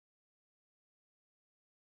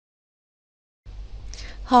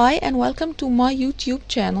Hi and welcome to my YouTube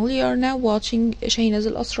channel. You are now watching Shahinaz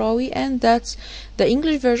Elkasrawy, and that's the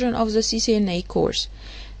English version of the CCNA course.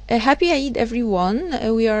 Happy Eid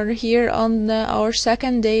everyone. We are here on our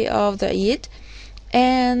second day of the Eid,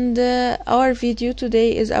 and our video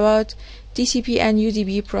today is about TCP and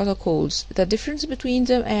UDP protocols, the difference between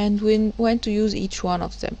them and when to use each one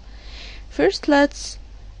of them. First, let's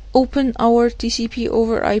open our TCP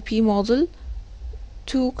over IP model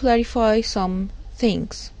to clarify some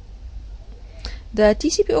things. The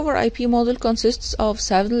TCP over IP model consists of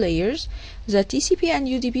 7 layers. The TCP and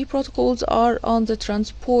UDP protocols are on the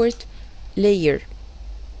transport layer.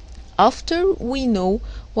 After we know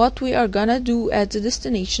what we are gonna do at the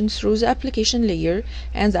destination through the application layer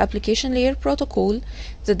and the application layer protocol,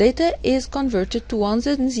 the data is converted to ones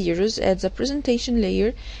and zeros at the presentation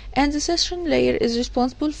layer, and the session layer is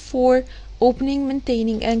responsible for opening,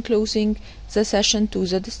 maintaining, and closing the session to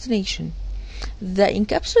the destination. The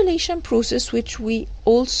encapsulation process, which we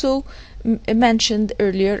also mentioned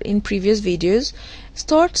earlier in previous videos,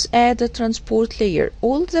 starts at the transport layer.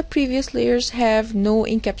 All the previous layers have no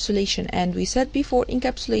encapsulation, and we said before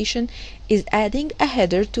encapsulation is adding a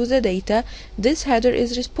header to the data. This header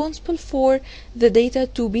is responsible for the data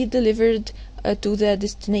to be delivered to the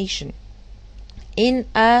destination in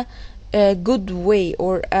a good way,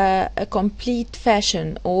 or a complete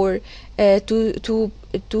fashion, or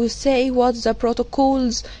to say what the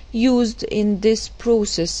protocols used in this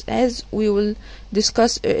process, as we will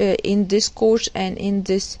discuss in this course and in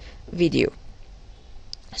this video.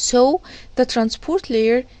 So the transport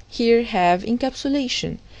layer here have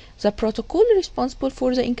encapsulation. The protocol responsible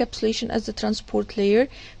for the encapsulation as the transport layer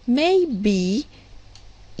may be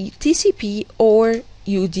TCP or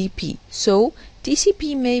UDP. So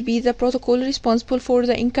TCP may be the protocol responsible for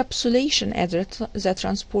the encapsulation at the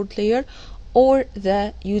transport layer, or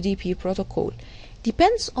the UDP protocol.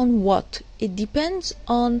 Depends on what? It depends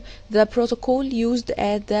on the protocol used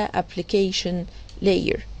at the application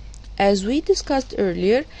layer. As we discussed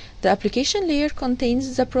earlier, the application layer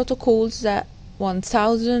contains the protocols, the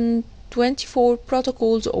 1024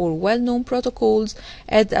 protocols or well-known protocols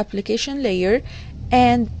at the application layer,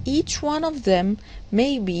 and each one of them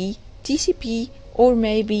may be TCP or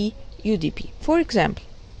may be UDP. For example,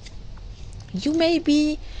 you may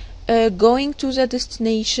be going to the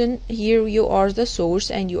destination. Here you are the source,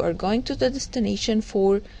 and you are going to the destination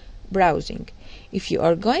for browsing. If you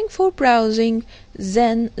are going for browsing,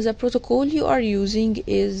 then the protocol you are using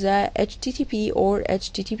is HTTP or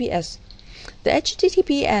HTTPS. The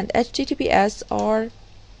HTTP and HTTPS are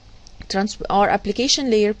application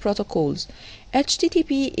layer protocols.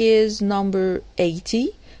 HTTP is number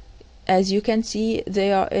 80. As you can see,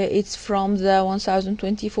 it's from the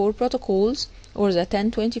 1024 protocols, or the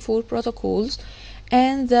 1024 protocols,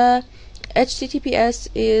 and the HTTPS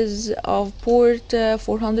is of port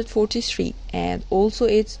 443, and also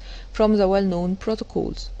it's from the well-known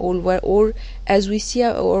protocols, or as we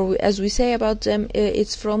say about them,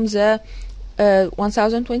 it's from the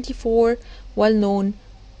 1024 well-known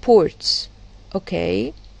ports.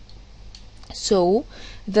 Okay, so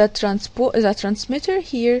the transmitter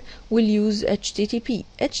here will use HTTP.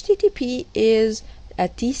 HTTP is a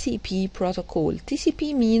TCP protocol.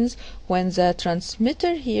 TCP means when the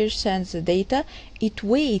transmitter here sends the data, it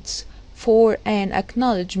waits for an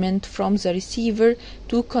acknowledgement from the receiver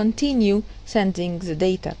to continue sending the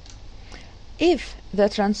data. If the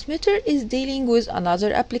transmitter is dealing with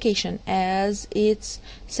another application, as it's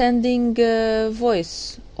sending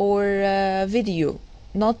voice or video,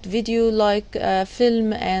 not video like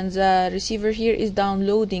film, and the receiver here is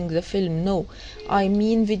downloading the film. No, I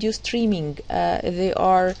mean video streaming. They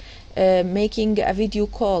are making a video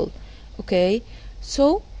call. Okay,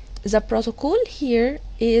 so the protocol here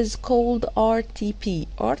is called RTP.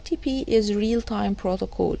 RTP is real-time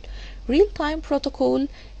protocol. Real-time protocol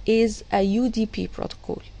is a UDP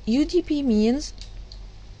protocol. UDP means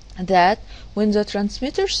that when the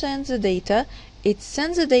transmitter sends the data, it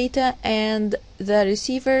sends the data, and the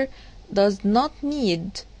receiver does not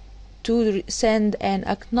need to send an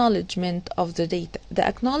acknowledgement of the data. The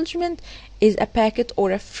acknowledgement is a packet or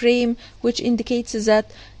a frame which indicates that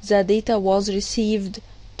the data was received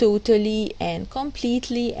totally and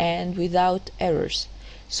completely and without errors.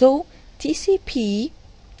 So TCP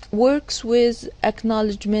works with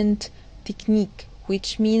acknowledgement technique,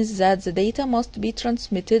 which means that the data must be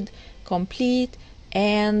transmitted complete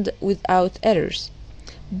and without errors.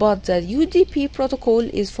 But the UDP protocol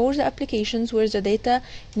is for the applications where the data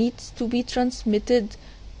needs to be transmitted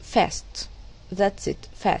fast. That's it,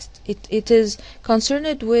 fast. It is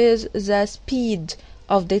concerned with the speed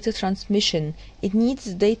of data transmission. It needs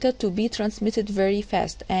data to be transmitted very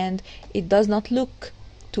fast, and it does not look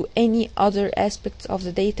to any other aspects of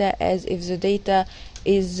the data as if the data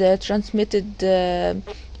is transmitted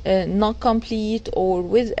not complete or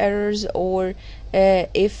with errors, or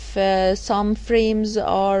if some frames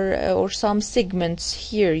are or some segments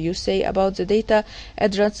here you say about the data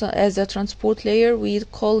as a transport layer, we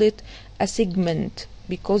call it a segment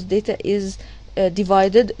because data is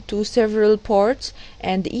divided to several parts,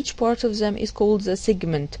 and each part of them is called the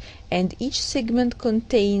segment, and each segment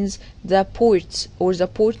contains the ports or the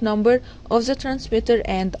port number of the transmitter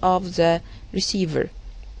and of the receiver.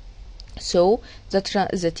 So the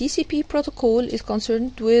TCP protocol is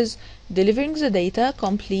concerned with delivering the data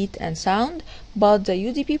complete and sound, but the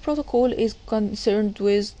UDP protocol is concerned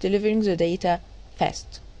with delivering the data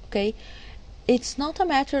fast. Okay, it's not a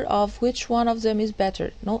matter of which one of them is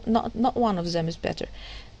better. No, not one of them is better.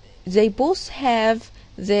 They both have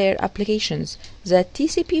their applications. The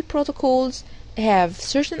TCP protocols have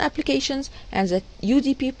certain applications, and the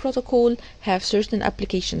UDP protocol have certain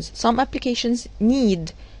applications. Some applications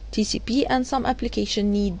need TCP and some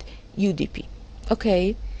application need UDP.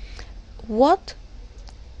 Okay, what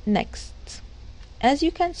next? As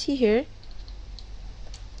you can see here,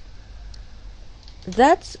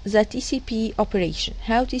 that's the TCP operation,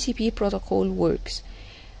 how TCP protocol works.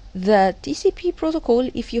 The TCP protocol,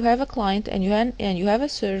 if you have a client and you have a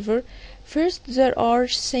server, first there are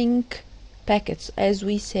sync packets, as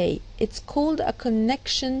we say. It's called a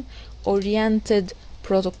connection oriented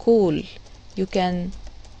protocol. You can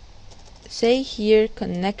say here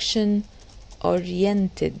connection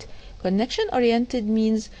oriented. Connection oriented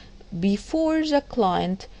means before the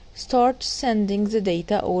client starts sending the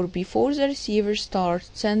data or before the receiver starts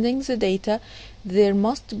sending the data, there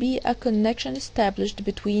must be a connection established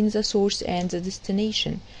between the source and the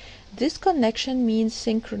destination. This connection means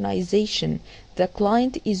synchronization. The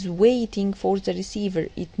client is waiting for the receiver.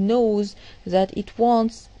 It knows that it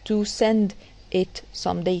wants to send it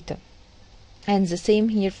some data, and the same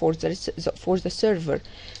here for the server.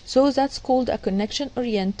 So that's called a connection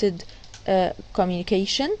oriented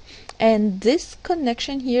communication, and this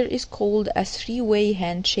connection here is called a three-way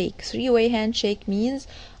handshake. Three-way handshake means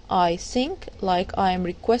I think like I am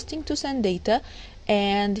requesting to send data,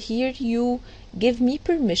 and here you give me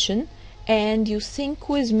permission and you think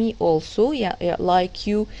with me also, like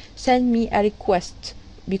you send me a request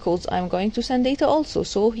because I'm going to send data also.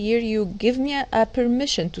 So here you give me a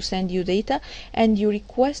permission to send you data, and you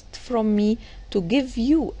request from me to give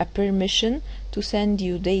you a permission to send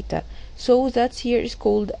you data. So that's here is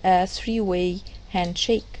called a three-way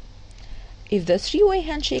handshake. If the three-way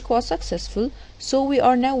handshake was successful, so we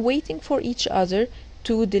are now waiting for each other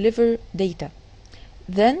to deliver data.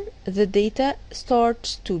 Then the data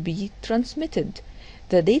starts to be transmitted.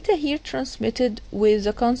 The data here transmitted with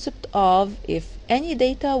the concept of if any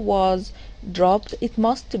data was dropped, it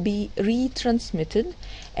must be retransmitted,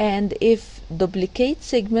 and if duplicate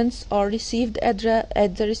segments are received at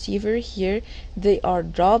the receiver here, they are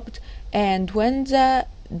dropped, and when the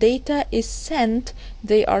data is sent,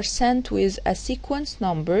 they are sent with a sequence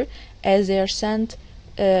number, as they are sent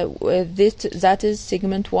that is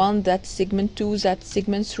segment 1, that's segment 2, that's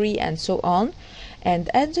segment 3, and so on.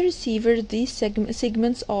 And at the receiver, these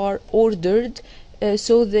segments are ordered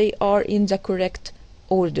so they are in the correct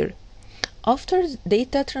order. After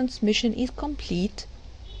data transmission is complete,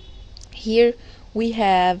 here we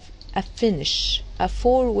have a finish, a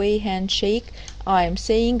four-way handshake. I am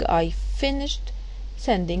saying I finished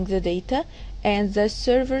sending the data, and the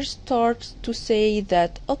server starts to say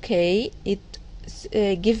that okay, it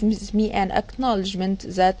gives me an acknowledgement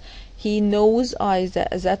that he knows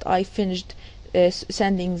that I finished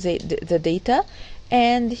sending the data,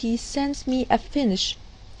 and he sends me a finish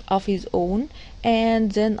of his own,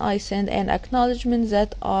 and then I send an acknowledgement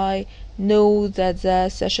that I know that the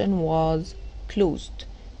session was closed.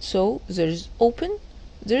 So there's open,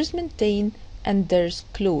 there's maintain, and there's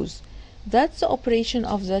close. That's the operation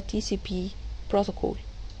of the TCP protocol.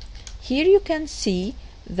 Here you can see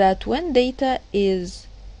that when data is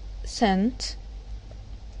sent,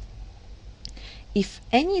 if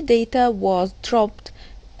any data was dropped,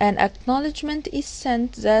 an acknowledgement is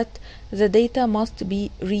sent that the data must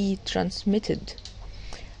be retransmitted.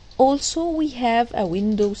 Also, we have a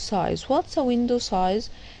window size. What's a window size?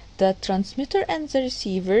 The transmitter and the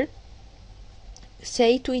receiver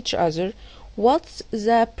say to each other, what's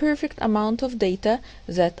the perfect amount of data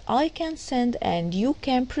that I can send and you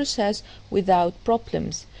can process without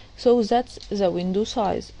problems? So that's the window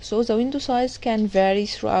size. So the window size can vary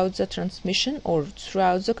throughout the transmission or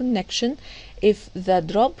throughout the connection. If the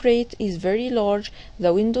drop rate is very large,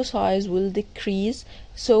 the window size will decrease,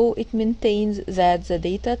 so it maintains that the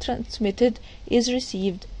data transmitted is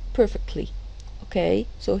received perfectly. Okay,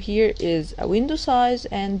 so here is a window size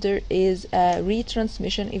and there is a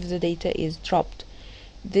retransmission if the data is dropped.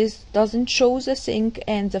 This doesn't show the sync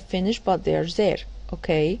and the finish, but they're there.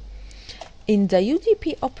 Okay, in the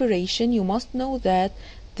UDP operation, you must know that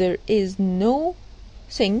there is no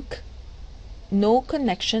sync, no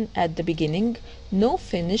connection at the beginning, no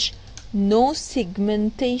finish, no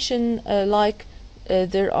segmentation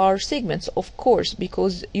there are segments, of course,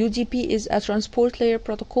 because UDP is a transport layer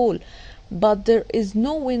protocol, but there is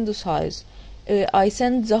no window size. I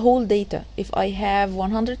send the whole data. If I have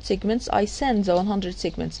 100 segments, I send the 100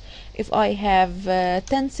 segments. If I have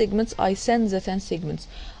 10 segments, I send the 10 segments.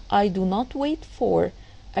 I do not wait for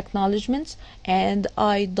acknowledgements, and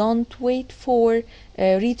I don't wait for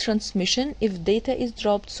retransmission. If data is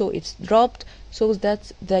dropped, so it's dropped, so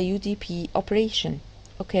that's the UDP operation.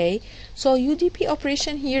 Okay, so UDP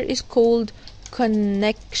operation here is called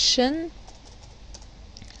connectionless.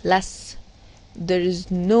 There is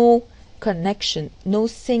no connection, no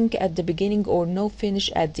sync at the beginning or no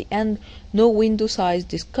finish at the end, no window size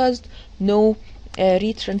discussed, no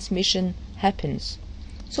retransmission happens.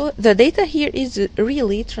 So the data here is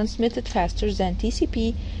really transmitted faster than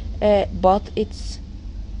TCP, but it's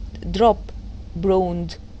drop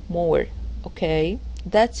browned more. Okay,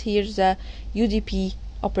 that's here the UDP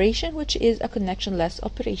operation, which is a connectionless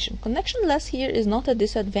operation. Connectionless here is not a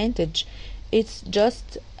disadvantage, it's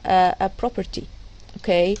just a property.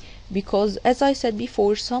 Okay, because as I said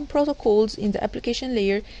before, some protocols in the application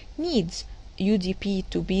layer needs UDP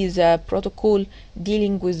to be the protocol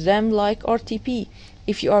dealing with them, like RTP.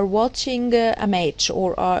 If you are watching a match,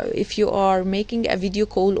 or if you are making a video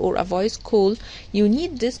call or a voice call, you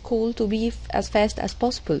need this call to be as fast as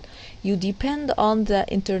possible. You depend on the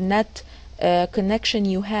internet connection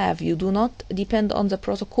you have. You do not depend on the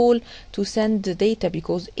protocol to send the data,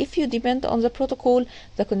 because if you depend on the protocol,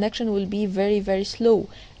 the connection will be very, very slow.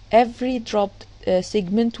 Every dropped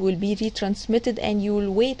segment will be retransmitted, and you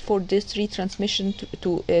will wait for this retransmission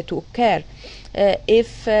to occur.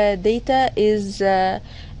 If data is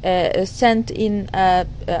sent in a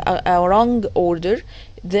wrong order,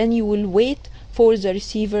 then you will wait for the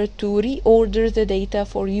receiver to reorder the data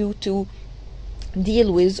for you to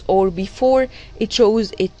deal with, or before it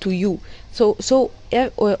shows it to you. So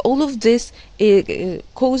all of this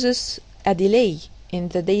causes a delay in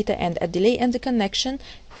the data and a delay in the connection,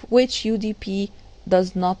 which UDP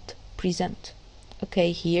does not present.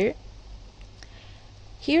 Okay, here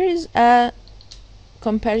is a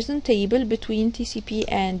comparison table between TCP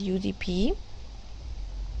and UDP.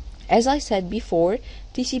 As I said before,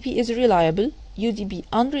 TCP is reliable, UDP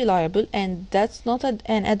unreliable, and that's not an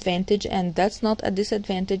advantage and that's not a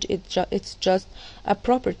disadvantage. It's just a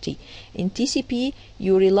property. In TCP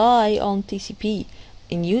you rely on TCP.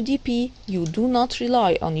 In UDP you do not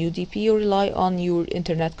rely on UDP, you rely on your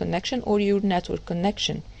internet connection or your network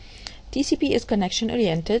connection. TCP is connection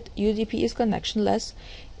oriented, UDP is connectionless.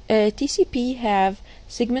 TCP have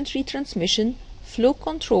segment retransmission, flow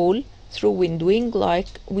control through windowing,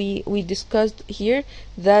 like we discussed here,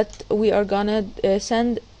 that we are gonna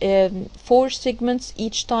send 4 segments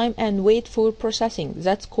each time and wait for processing.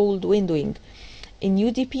 That's called windowing. In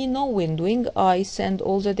UDP, no windowing. I send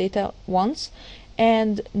all the data once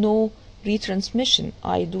and no retransmission.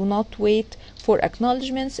 I do not wait for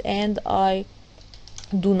acknowledgements, and I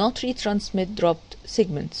do not retransmit dropped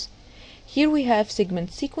segments. Here we have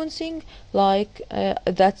segment sequencing, like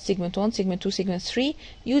that's segment 1, segment 2, segment 3.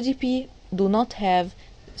 UDP do not have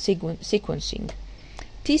sequencing.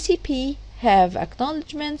 TCP have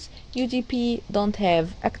acknowledgements, UDP don't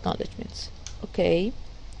have acknowledgements. Okay.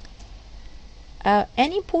 An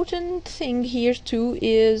important thing here too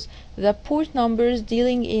is the port numbers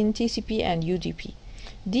dealing in TCP and UDP.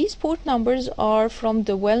 These port numbers are from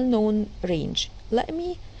the well-known range. Let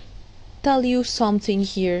me tell you something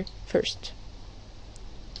here first.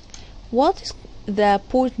 What is the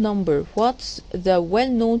port number? What's the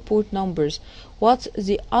well-known port numbers? What's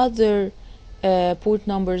the other port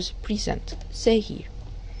numbers present? Say here.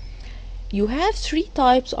 You have 3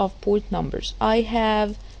 types of port numbers. I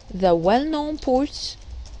have the well-known ports,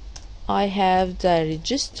 I have the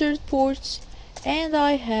registered ports, and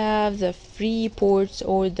I have the free ports,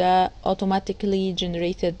 or the automatically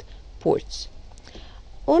generated ports.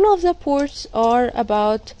 All of the ports are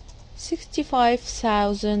about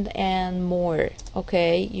 65,000 and more.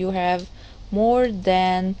 Okay, you have more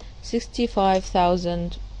than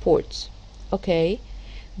 65,000 ports. Okay,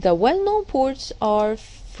 the well-known ports are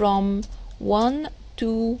from 1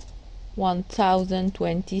 to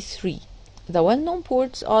 1023. The well-known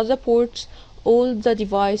ports are the ports all the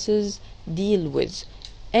devices deal with.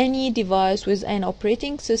 Any device with an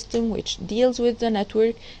operating system which deals with the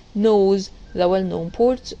network knows the well-known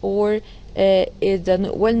ports, or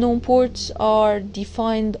the well-known ports are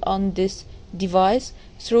defined on this device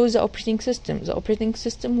through the operating system. The operating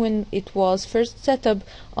system, when it was first set up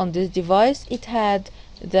on this device, it had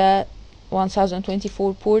the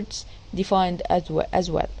 1024 ports defined as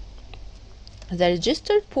well. The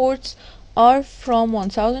registered ports are from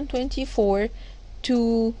 1024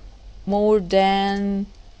 to more than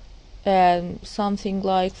something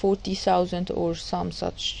like 40,000 or some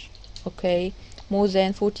such, okay, more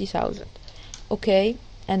than 40,000, okay,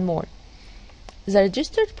 and more. The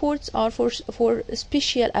registered ports are for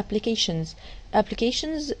special applications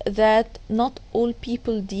that not all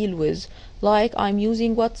people deal with. Like, I'm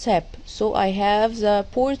using WhatsApp, so I have the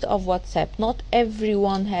port of WhatsApp. Not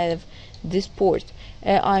everyone have this port.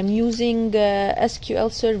 I'm using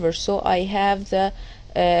SQL Server, so I have the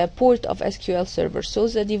port of SQL Server. So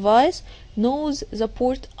the device knows the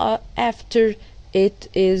port after it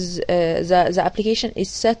is the application is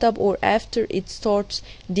set up, or after it starts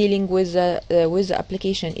dealing with the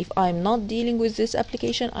application. If I'm not dealing with this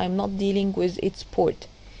application, I'm not dealing with its port.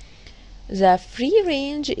 The free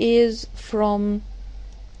range is from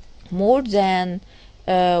more than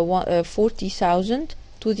 40,000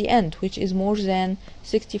 to the end, which is more than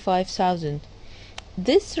 65,000.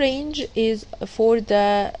 This range is for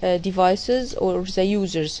the devices or the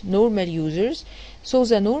users, normal users. So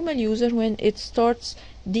the normal user, when it starts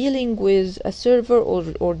dealing with a server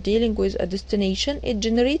or dealing with a destination, it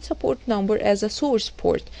generates a port number as a source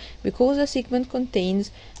port, because a segment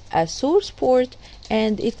contains a source port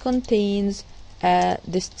and it contains a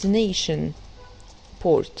destination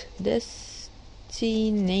port.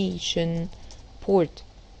 Destination port.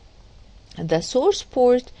 The source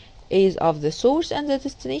port is of the source, and the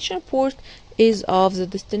destination port is of the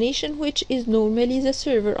destination, which is normally the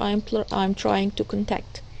server I'm trying to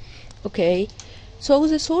contact. Okay, so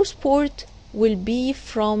the source port will be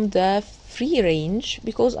from the free range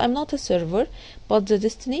because I'm not a server, but the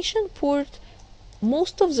destination port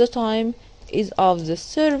most of the time is of the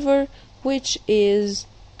server, which is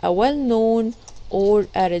a well-known or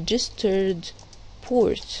a registered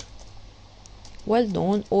port.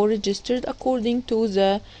 Well-known or registered according to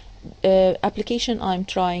the application I'm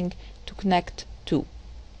trying to connect to.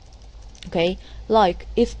 Okay, like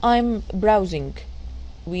if I'm browsing,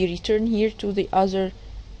 we return here to the other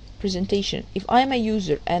presentation. If I'm a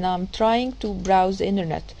user and I'm trying to browse the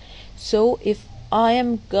internet, so if I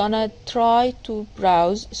am gonna try to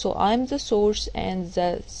browse, so I'm the source and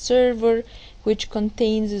the server which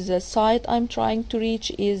contains the site I'm trying to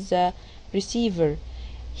reach is the receiver.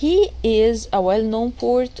 He is a well-known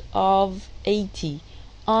port of 80.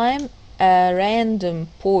 I'm a random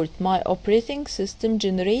port. My operating system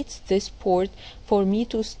generates this port for me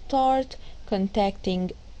to start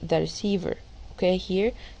contacting the receiver. Okay,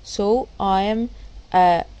 here, so I am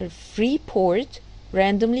a free port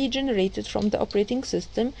randomly generated from the operating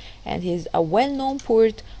system, and is a well-known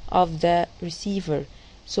port of the receiver.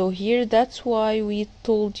 So here, that's why we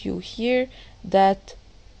told you here that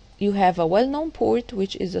you have a well-known port,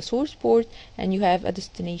 which is a source port, and you have a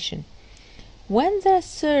destination. When the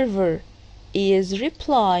server is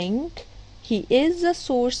replying, he is the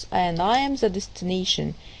source and I am the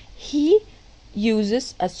destination. He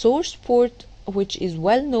uses a source port which is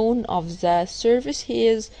well known of the service he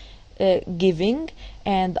is giving,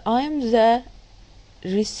 and I am the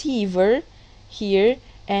receiver here,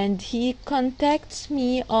 and he contacts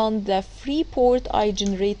me on the free port I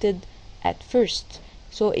generated at first.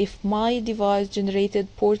 So if my device generated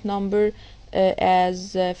port number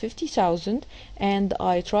as 50,000 and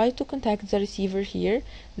I try to contact the receiver here,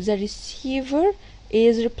 the receiver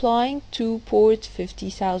is replying to port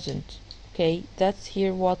 50,000. Okay, that's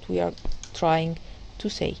here what we are trying to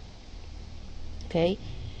say. Okay,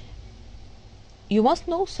 you must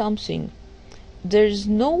know something. There's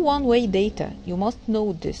no one-way data. You must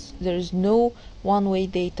know this. There's no one-way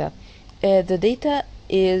data. The data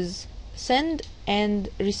is send and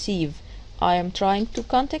receive. I am trying to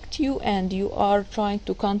contact you and you are trying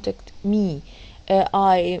to contact me.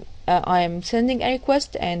 I am sending a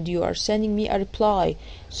request and you are sending me a reply.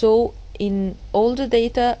 So in all the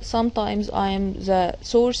data, sometimes I am the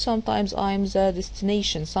source, sometimes I am the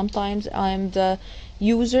destination, sometimes I am the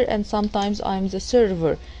user, and sometimes I am the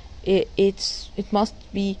server. It must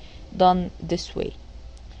be done this way.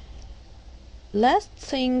 Last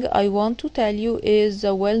thing I want to tell you is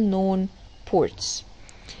the well-known ports.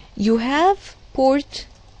 You have port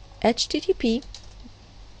HTTP,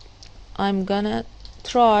 I'm gonna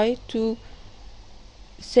try to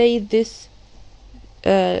say this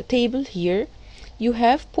table here. You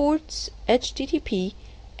have ports HTTP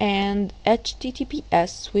and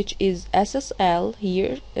HTTPS, which is SSL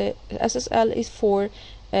here. SSL is for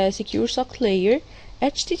secure socket layer.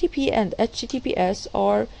 HTTP and HTTPS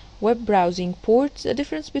are web browsing ports. The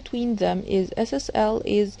difference between them is SSL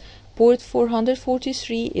is port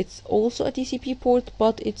 443. It's also a TCP port,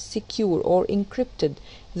 but it's secure or encrypted.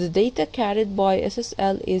 The data carried by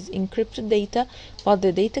SSL is encrypted data, but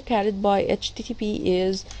the data carried by HTTP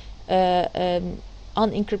is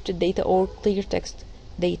unencrypted data or clear text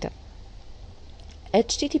data.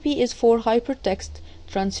 HTTP is for hypertext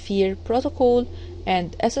transfer protocol,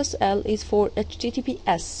 and SSL is for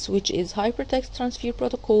HTTPS, which is hypertext transfer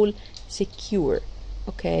protocol secure.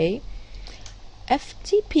 Okay.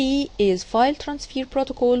 FTP is file transfer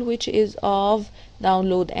protocol, which is of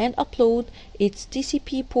download and upload. It's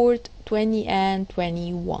TCP port 20 and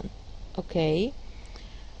 21. Okay.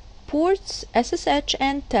 Ports SSH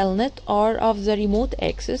and Telnet are of the remote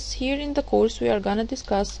access. Here in the course we are gonna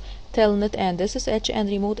discuss Telnet and SSH and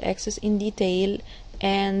remote access in detail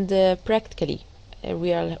and practically.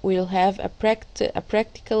 We'll have a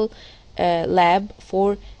practical lab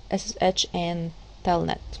for SSH and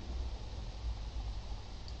Telnet.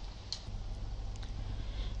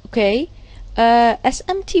 Okay,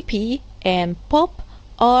 SMTP and POP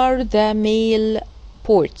are the mail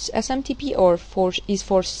ports. SMTP is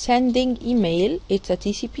for sending email. It's a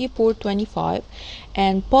TCP port 25,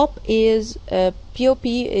 and POP is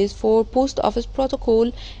for post office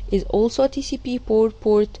protocol, is also a TCP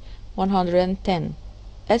port 110.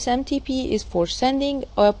 SMTP is for sending,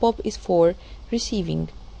 POP is for receiving.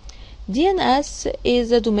 DNS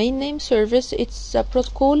is a domain name service. It's a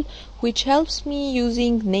protocol which helps me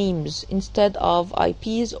using names instead of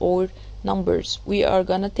IPs or numbers. We are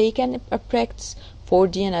gonna take a practice for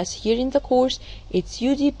DNS here in the course. It's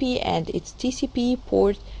UDP and it's TCP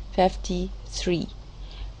port 53.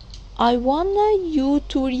 I want you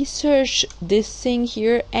to research this thing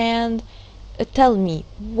here and tell me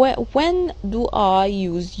when do I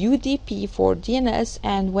use UDP for DNS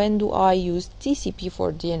and when do I use TCP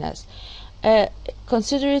for DNS.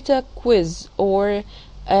 Consider it a quiz or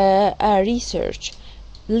a research.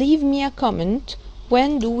 Leave me a comment.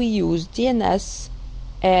 When do we use DNS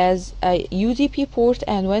as a UDP port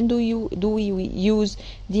and when do we use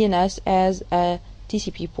DNS as a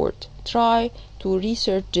TCP port? Try to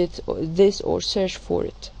research this or search for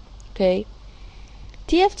it. Okay.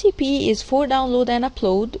 TFTP is for download and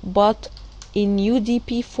upload, but in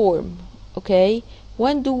UDP form. Okay.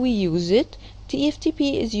 When do we use it?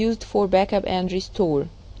 TFTP is used for backup and restore,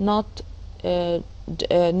 not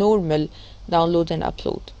normal download and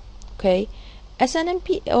upload. Okay. As an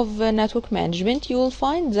MP of network management, you will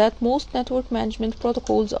find that most network management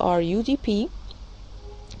protocols are UDP.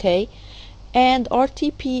 Okay. And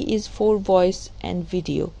RTP is for voice and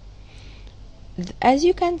video. As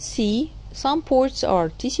you can see, some ports are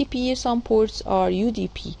TCP, some ports are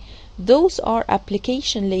UDP. Those are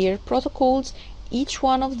application layer protocols. Each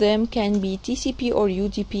one of them can be TCP or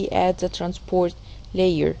UDP at the transport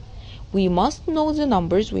layer. We must know the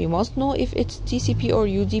numbers, we must know if it's TCP or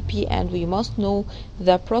UDP, and we must know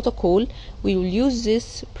the protocol. We will use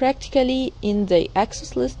this practically in the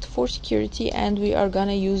access list for security, and we are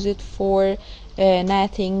gonna use it for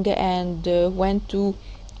NATing and when to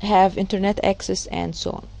have internet access and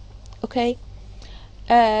so on. Okay,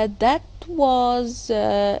 that was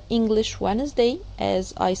English Wednesday.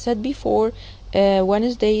 As I said before,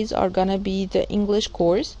 Wednesdays are gonna be the English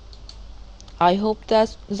course. I hope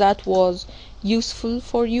that was useful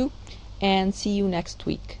for you, and see you next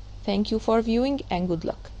week. Thank you for viewing and good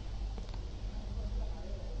luck.